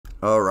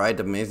Alright,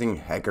 amazing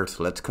hackers,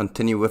 let's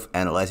continue with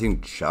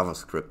analyzing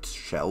JavaScript,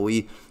 shall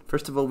we?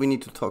 First of all, we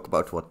need to talk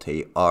about what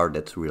they are,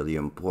 that's really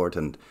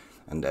important.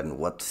 And then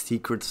what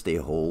secrets they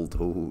hold,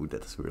 oh,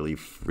 that's really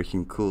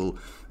freaking cool.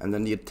 And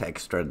then the attack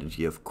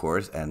strategy, of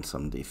course, and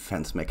some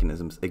defense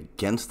mechanisms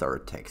against our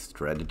attack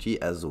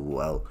strategy as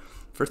well.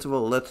 First of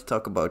all, let's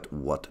talk about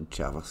what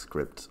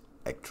JavaScript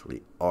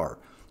actually are.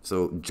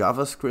 So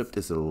JavaScript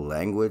is a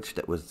language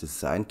that was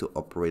designed to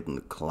operate on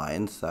the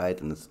client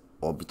side and is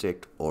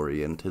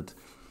object-oriented.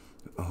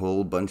 A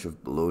whole bunch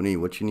of baloney.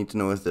 What you need to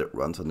know is that it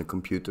runs on the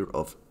computer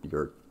of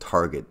your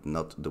target,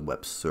 not the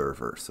web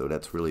server. So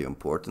that's really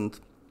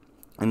important.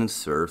 And it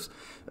serves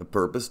a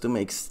purpose to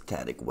make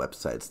static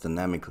websites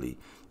dynamically.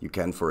 You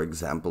can, for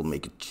example,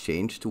 make a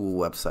change to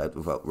a website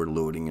without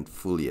reloading it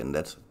fully, and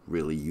that's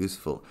really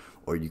useful.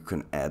 Or you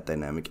can add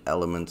dynamic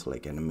elements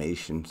like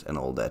animations and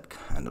all that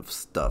kind of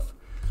stuff.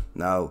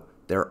 Now,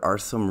 there are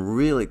some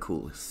really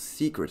cool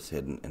secrets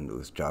hidden in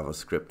those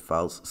JavaScript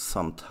files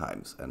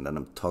sometimes. And then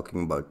I'm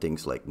talking about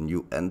things like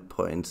new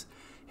endpoints,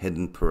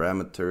 hidden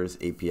parameters,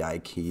 API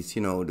keys,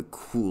 you know, the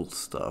cool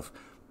stuff.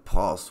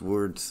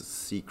 Passwords,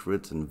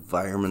 secrets,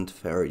 environment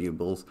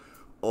variables,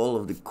 all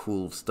of the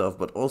cool stuff,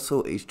 but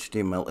also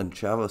HTML and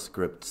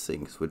JavaScript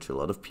things, which a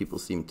lot of people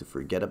seem to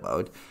forget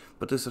about.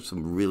 But those are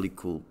some really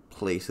cool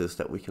places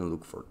that we can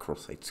look for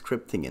cross-site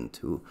scripting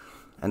into.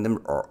 And there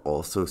are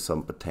also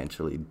some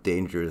potentially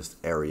dangerous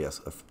areas,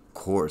 of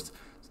course,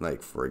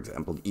 like, for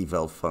example,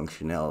 eval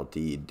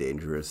functionality,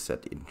 dangerous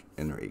set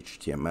in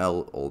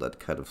HTML, all that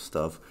kind of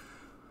stuff.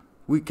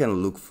 We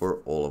can look for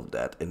all of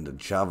that in the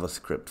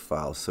JavaScript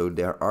file. So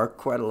there are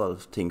quite a lot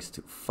of things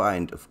to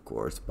find, of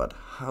course, but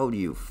how do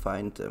you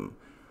find them?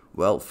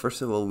 Well,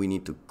 first of all, we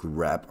need to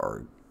grab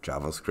our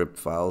JavaScript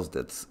files.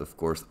 That's, of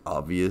course,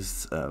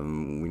 obvious. We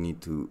need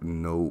to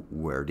know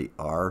where they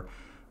are.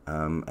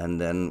 And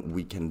then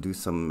we can do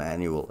some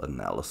manual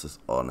analysis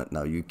on it.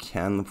 Now you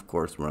can, of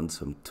course, run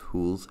some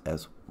tools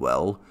as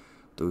well.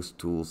 Those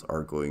tools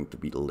are going to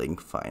be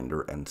Link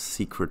Finder and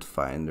Secret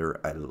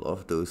Finder. I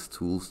love those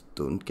tools,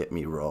 don't get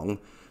me wrong,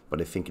 but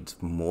I think it's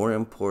more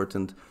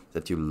important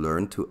that you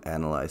learn to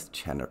analyze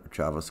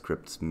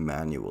JavaScripts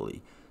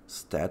manually.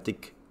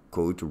 Static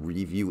code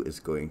review is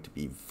going to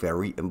be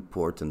very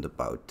important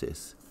about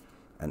this.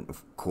 And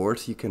of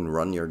course you can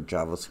run your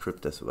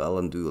JavaScript as well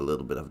and do a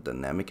little bit of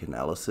dynamic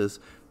analysis,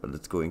 but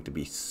it's going to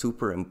be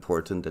super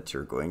important that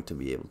you're going to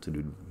be able to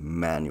do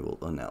manual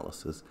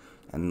analysis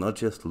and not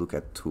just look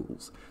at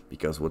tools.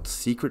 Because what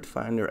Secret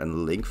Finder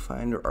and Link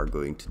Finder are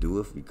going to do,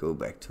 if we go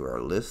back to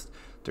our list,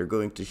 they're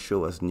going to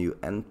show us new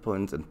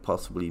endpoints and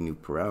possibly new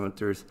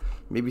parameters,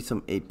 maybe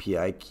some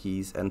API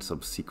keys and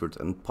some secrets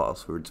and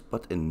passwords,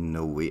 but in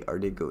no way are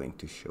they going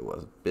to show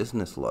us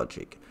business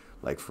logic.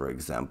 Like, for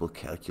example,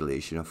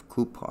 calculation of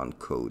coupon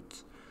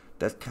codes.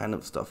 That kind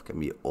of stuff can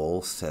be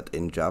all set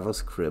in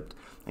JavaScript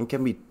and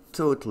can be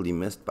totally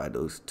missed by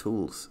those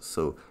tools.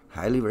 So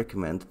highly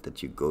recommend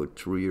that you go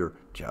through your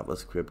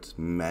JavaScript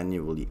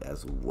manually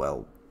as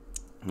well.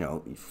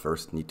 Now, you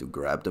first need to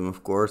grab them,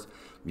 of course.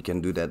 We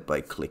can do that by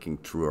clicking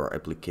through our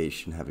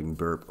application, having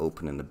burp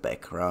open in the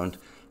background,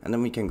 and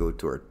then we can go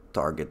to our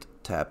target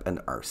tab and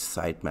our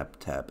sitemap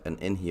tab. And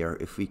in here,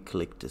 if we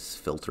click this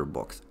filter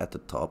box at the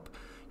top,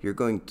 you're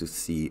going to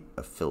see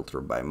a filter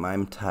by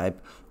MIME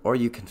type, or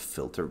you can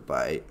filter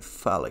by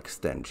file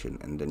extension,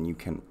 and then you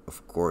can,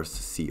 of course,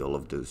 see all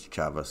of those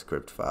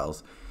JavaScript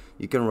files.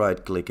 You can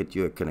right click it,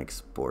 you can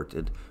export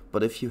it,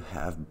 but if you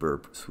have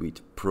Burp Suite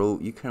Pro,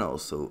 you can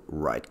also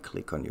right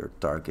click on your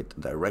target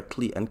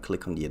directly and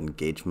click on the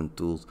engagement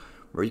tools,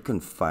 where you can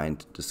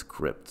find the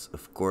scripts.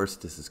 Of course,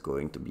 this is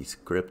going to be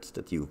scripts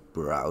that you've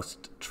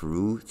browsed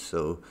through,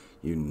 so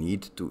you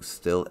need to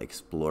still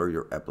explore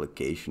your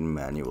application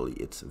manually.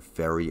 It's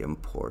very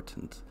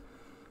important.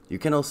 You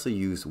can also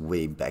use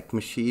Wayback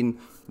Machine.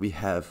 We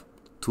have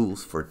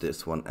tools for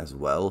this one as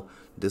well.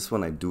 This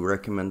one I do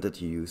recommend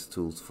that you use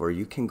tools for.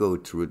 You can go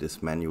through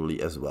this manually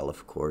as well,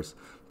 of course,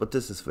 but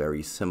this is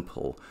very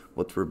simple.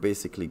 What we're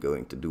basically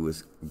going to do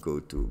is go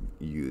to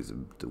use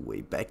the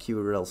Wayback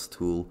URLs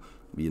tool.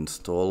 We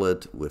install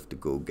it with the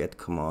go get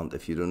command.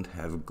 If you don't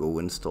have Go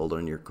installed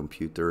on your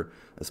computer,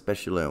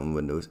 especially on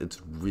Windows,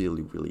 it's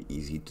really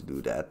easy to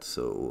do that.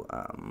 So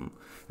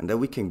and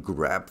then we can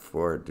grab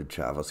for the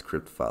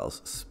JavaScript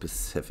files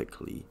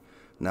specifically.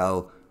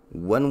 Now,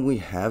 when we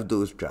have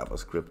those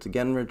JavaScript,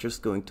 again, we're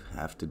just going to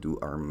have to do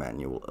our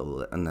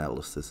manual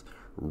analysis,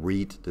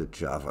 read the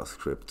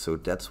JavaScript. So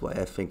that's why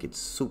I think it's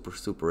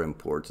super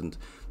important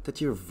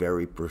that you're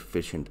very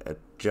proficient at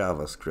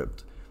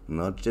JavaScript.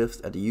 Not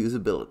just at a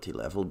usability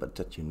level, but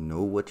that you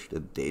know which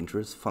the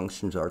dangerous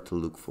functions are to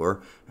look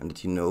for, and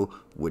that you know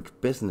which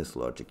business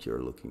logic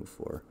you're looking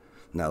for.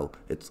 Now,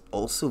 it's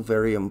also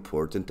very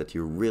important that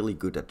you're really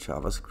good at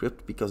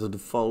JavaScript because of the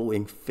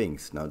following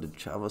things. Now, the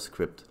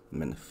JavaScript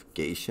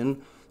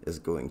minification is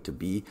going to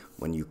be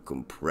when you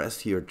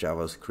compress your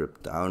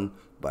JavaScript down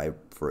by,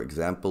 for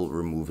example,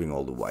 removing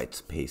all the white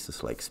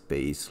spaces like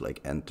space,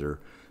 like enter.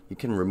 You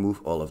can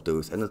remove all of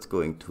those, and it's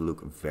going to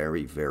look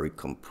very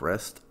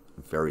compressed,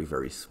 very,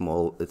 very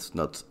small. It's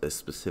not a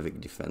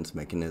specific defense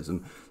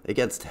mechanism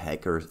against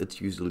hackers.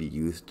 It's usually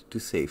used to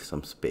save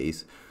some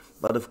space.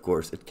 But of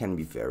course, it can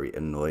be very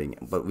annoying,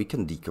 but we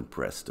can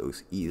decompress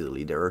those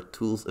easily. There are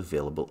tools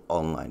available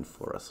online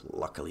for us,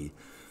 luckily.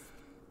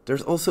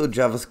 There's also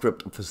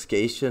JavaScript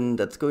obfuscation.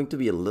 That's going to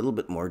be a little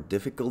bit more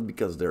difficult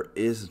because there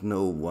is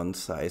no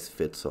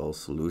one-size-fits-all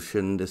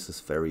solution. This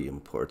is very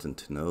important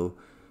to know.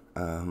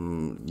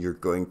 You're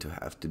going to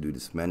have to do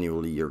this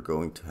manually. You're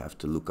going to have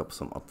to look up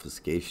some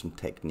obfuscation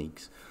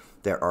techniques.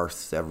 There are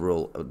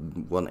several.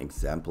 One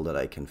example that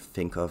I can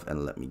think of,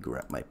 and let me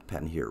grab my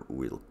pen here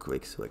real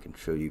quick so I can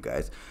show you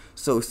guys.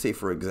 So say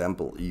for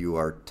example, you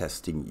are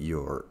testing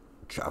your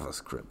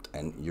JavaScript,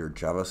 and your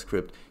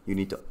JavaScript, you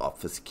need to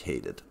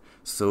obfuscate it.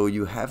 So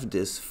you have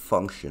this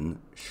function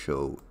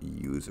show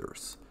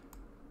users.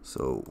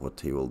 So what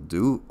they will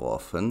do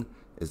often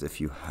is, if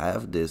you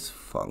have this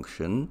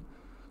function,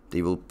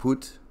 they will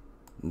put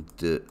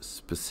the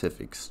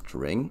specific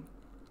string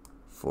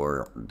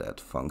for that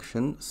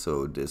function.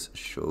 So this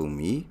show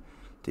me,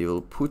 they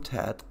will put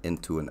that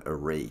into an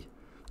array,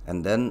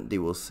 and then they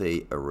will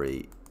say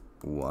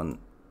array1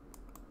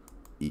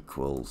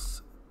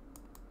 equals,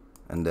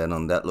 and then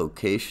on that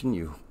location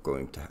you're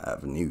going to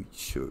have a new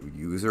show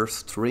user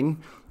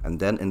string, and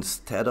then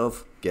instead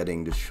of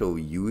getting the show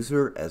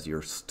user as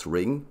your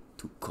string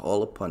to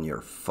call upon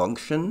your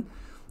function,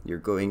 you're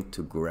going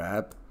to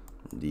grab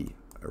the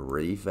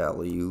array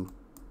value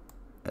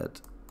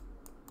at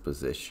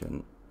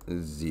position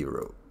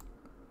 0,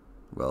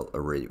 well,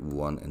 array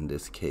 1 in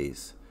this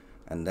case,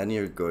 and then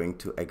you're going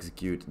to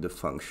execute the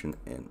function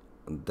in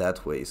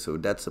that way. So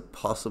that's a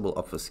possible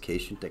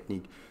obfuscation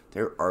technique.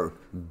 There are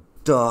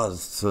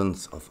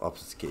dozens of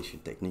obfuscation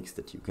techniques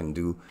that you can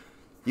do.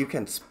 You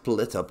can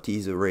split up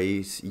these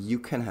arrays, you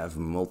can have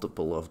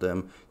multiple of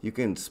them, you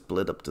can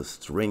split up the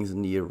strings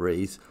in the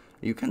arrays.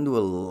 You can do a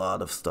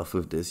lot of stuff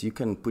with this. You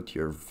can put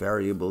your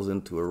variables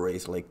into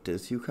arrays like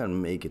this. You can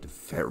make it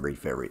very,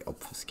 very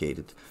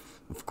obfuscated.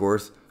 Of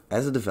course,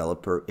 as a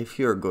developer, if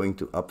you're going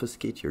to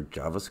obfuscate your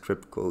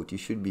JavaScript code, you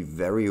should be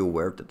very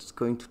aware that it's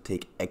going to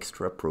take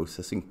extra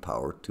processing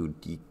power to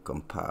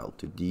decompile,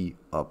 to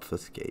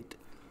de-obfuscate.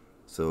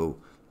 So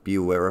be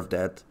aware of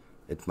that.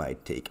 It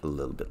might take a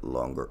little bit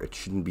longer. It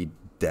shouldn't be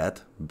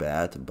that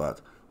bad,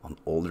 but on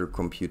older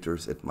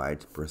computers, it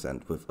might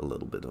present with a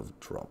little bit of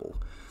trouble.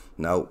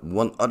 Now,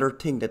 one other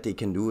thing that they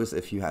can do is,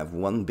 if you have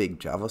one big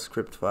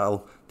JavaScript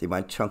file, they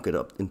might chunk it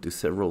up into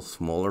several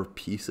smaller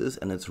pieces,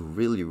 and it's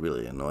really,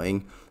 really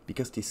annoying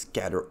because they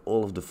scatter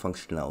all of the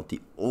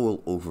functionality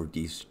all over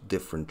these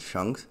different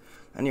chunks,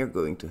 and you're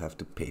going to have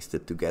to paste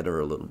it together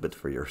a little bit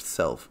for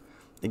yourself.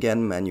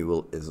 Again,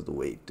 manual is the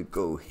way to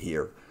go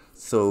here.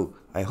 So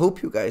I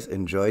hope you guys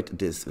enjoyed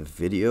this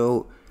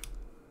video.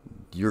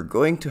 You're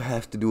going to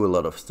have to do a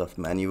lot of stuff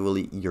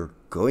manually. You're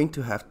going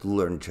to have to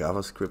learn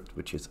JavaScript,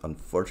 which is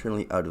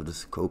unfortunately out of the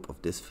scope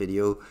of this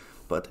video.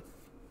 But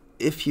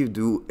if you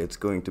do, it's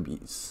going to be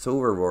so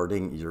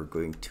rewarding. You're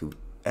going to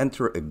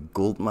enter a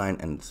goldmine,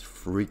 and it's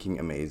freaking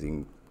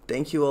amazing.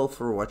 Thank you all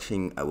for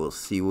watching. I will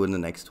see you in the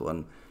next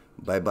one.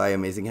 Bye bye,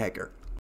 amazing hacker.